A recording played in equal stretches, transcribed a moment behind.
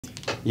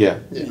Yeah.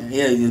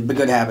 Yeah, the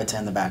good habits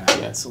and the bad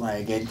habits. Yeah.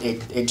 Like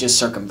it just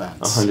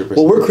circumvents. 100%.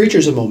 Well, we're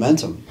creatures of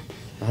momentum.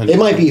 100%. It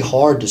might be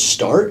hard to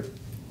start,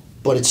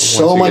 but it's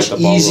so much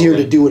easier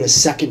to do it a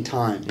second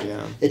time.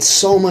 Yeah. It's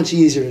so much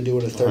easier to do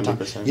it a third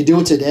 100%. time. You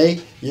do it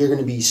today, you're going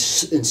to be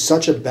in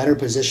such a better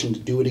position to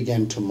do it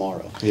again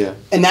tomorrow. Yeah.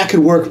 And that could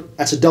work.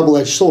 That's a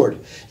double-edged sword.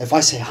 If I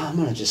say, I'm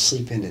going to just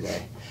sleep in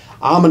today,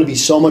 I'm going to be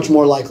so much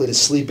more likely to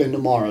sleep in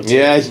tomorrow.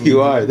 Yeah,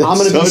 you are. That's I'm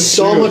going to be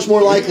so much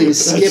more likely to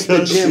skip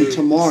the gym true.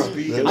 tomorrow.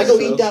 I go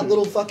eat that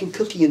little fucking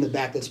cookie in the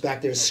back that's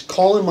back there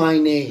calling my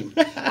name.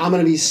 I'm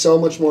going to be so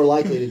much more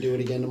likely to do it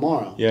again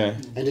tomorrow. Yeah.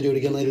 And to do it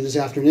again later this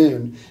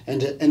afternoon.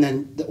 And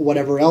then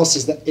whatever else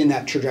is in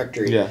that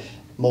trajectory. Yeah.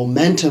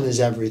 Momentum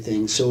is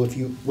everything. So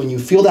when you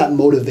feel that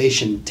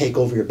motivation take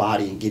over your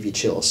body and give you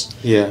chills.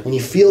 Yeah. When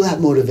you feel that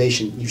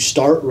motivation, you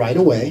start right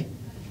away.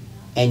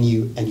 And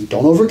you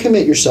don't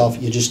overcommit yourself.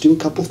 You just do a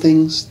couple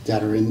things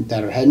that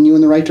are heading you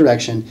in the right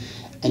direction,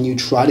 and you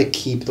try to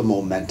keep the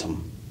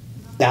momentum.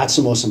 That's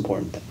the most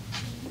important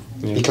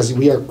thing, because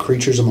we are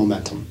creatures of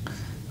momentum.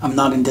 I'm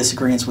not in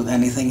disagreement with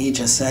anything he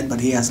just said, but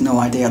he has no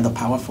idea the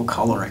powerful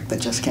choleric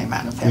that just came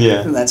out of him.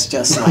 Yeah. That's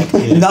just like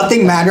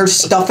nothing matters.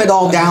 Stuff it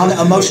all down.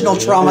 Emotional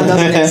trauma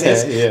doesn't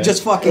exist. Yeah.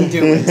 Just fucking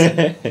do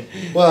it.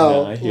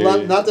 Well,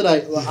 not that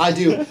I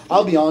do.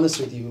 I'll be honest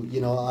with you. You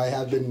know, I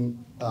have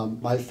been.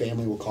 My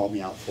family will call me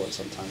out for it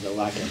sometimes. I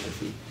lack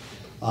empathy.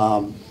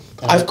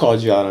 I've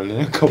called you out on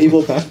it a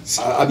couple times.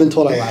 I've been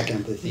told I lack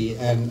empathy,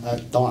 and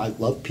I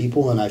love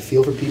people and I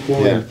feel for people,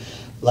 and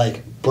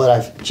but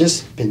I've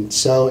just been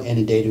so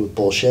inundated with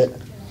bullshit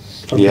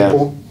from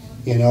people.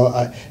 You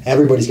know,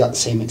 everybody's got the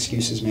same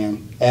excuses,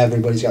 man.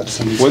 Everybody's got the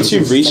same excuses. Once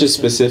you reach a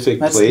specific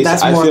place,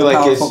 that's I more feel the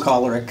like powerful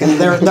choleric.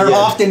 They're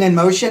often in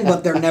motion,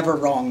 but they're never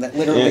wrong. That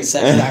literally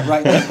says that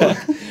right there.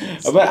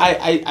 But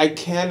I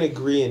can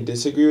agree and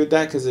disagree with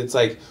that, because it's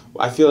like,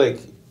 I feel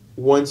like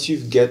once you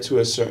get to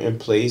a certain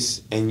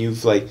place and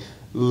you've like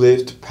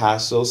lived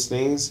past those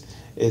things,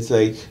 it's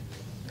like,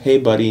 hey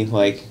buddy,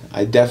 like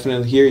I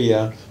definitely hear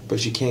ya,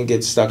 but you can't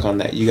get stuck on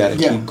that. You gotta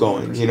keep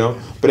going, you know?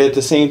 But at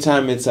the same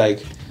time, it's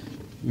like,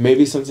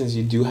 maybe sometimes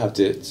you do have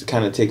to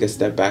kind of take a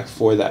step back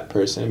for that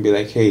person and be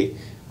like, hey,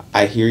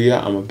 I hear you,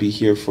 I'm going to be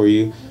here for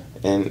you,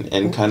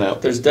 and kind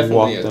of There's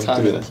definitely a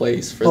time and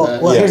place for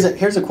that. Well,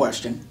 here's a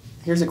question.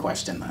 Here's a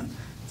question then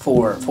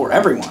for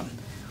everyone.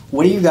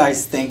 What do you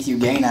guys think you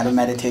gain out of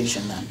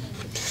meditation then?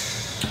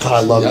 God, I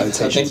love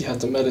meditation. I think you have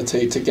to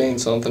meditate to gain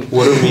something.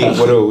 What do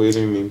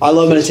you mean? I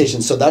love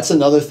meditation. So that's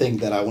another thing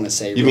that I want to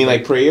say. You mean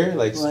like prayer?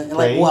 Like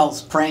praying?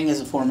 Praying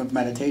is a form of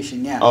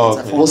meditation, yeah. Oh,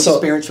 it's a form of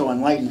spiritual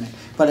enlightenment.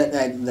 But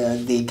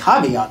the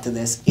caveat to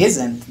this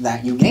isn't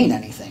that you gain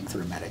anything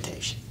through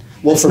meditation.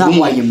 Well, it's not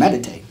why you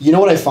meditate. You know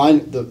what I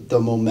find? The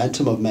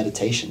momentum of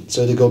meditation.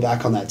 So to go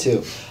back on that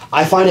too,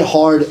 I find it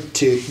hard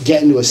to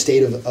get into a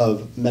state of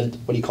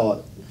what do you call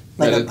it?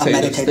 Like a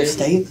meditative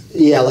state?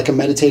 Yeah, like a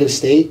meditative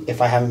state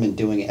if I haven't been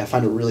doing it. I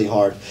find it really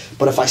hard.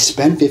 But if I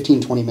spend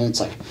 15, 20 minutes,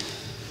 like,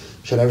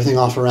 shut everything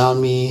off around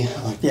me,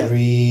 like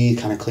breathe,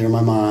 kind of clear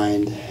my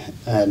mind,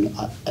 and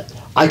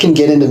I can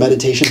get into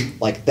meditation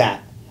like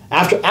that.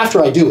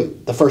 After I do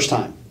it the first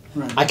time,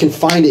 I can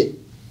find it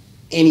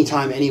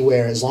anytime,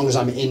 anywhere, as long as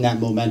I'm in that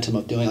momentum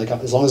of doing it. Like,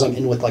 as long as I'm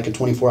in with like a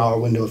 24-hour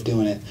window of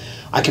doing it,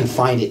 I can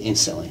find it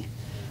instantly.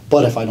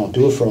 But if I don't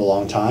do it for a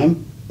long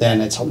time, then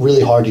it's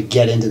really hard to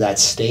get into that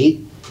state.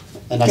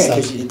 And that's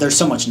because there's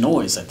so much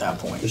noise at that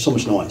point. There's so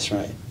much noise,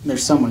 right?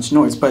 There's so much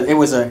noise, but it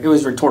was a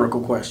rhetorical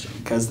question,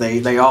 because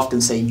they often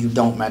say you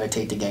don't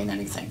meditate to gain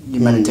anything. You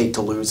meditate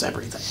to lose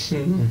everything.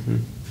 Mm-hmm.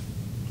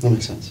 That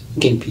makes sense.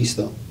 Gain peace,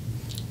 though.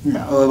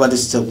 No, but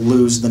it's to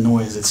lose the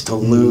noise. It's to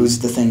lose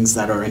the things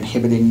that are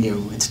inhibiting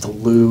you. It's to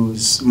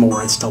lose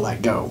more. It's to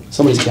let go.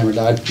 Somebody's camera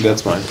died.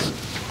 That's mine.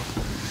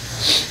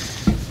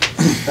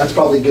 That's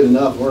probably good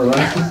enough. We're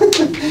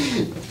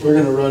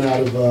gonna run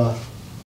out of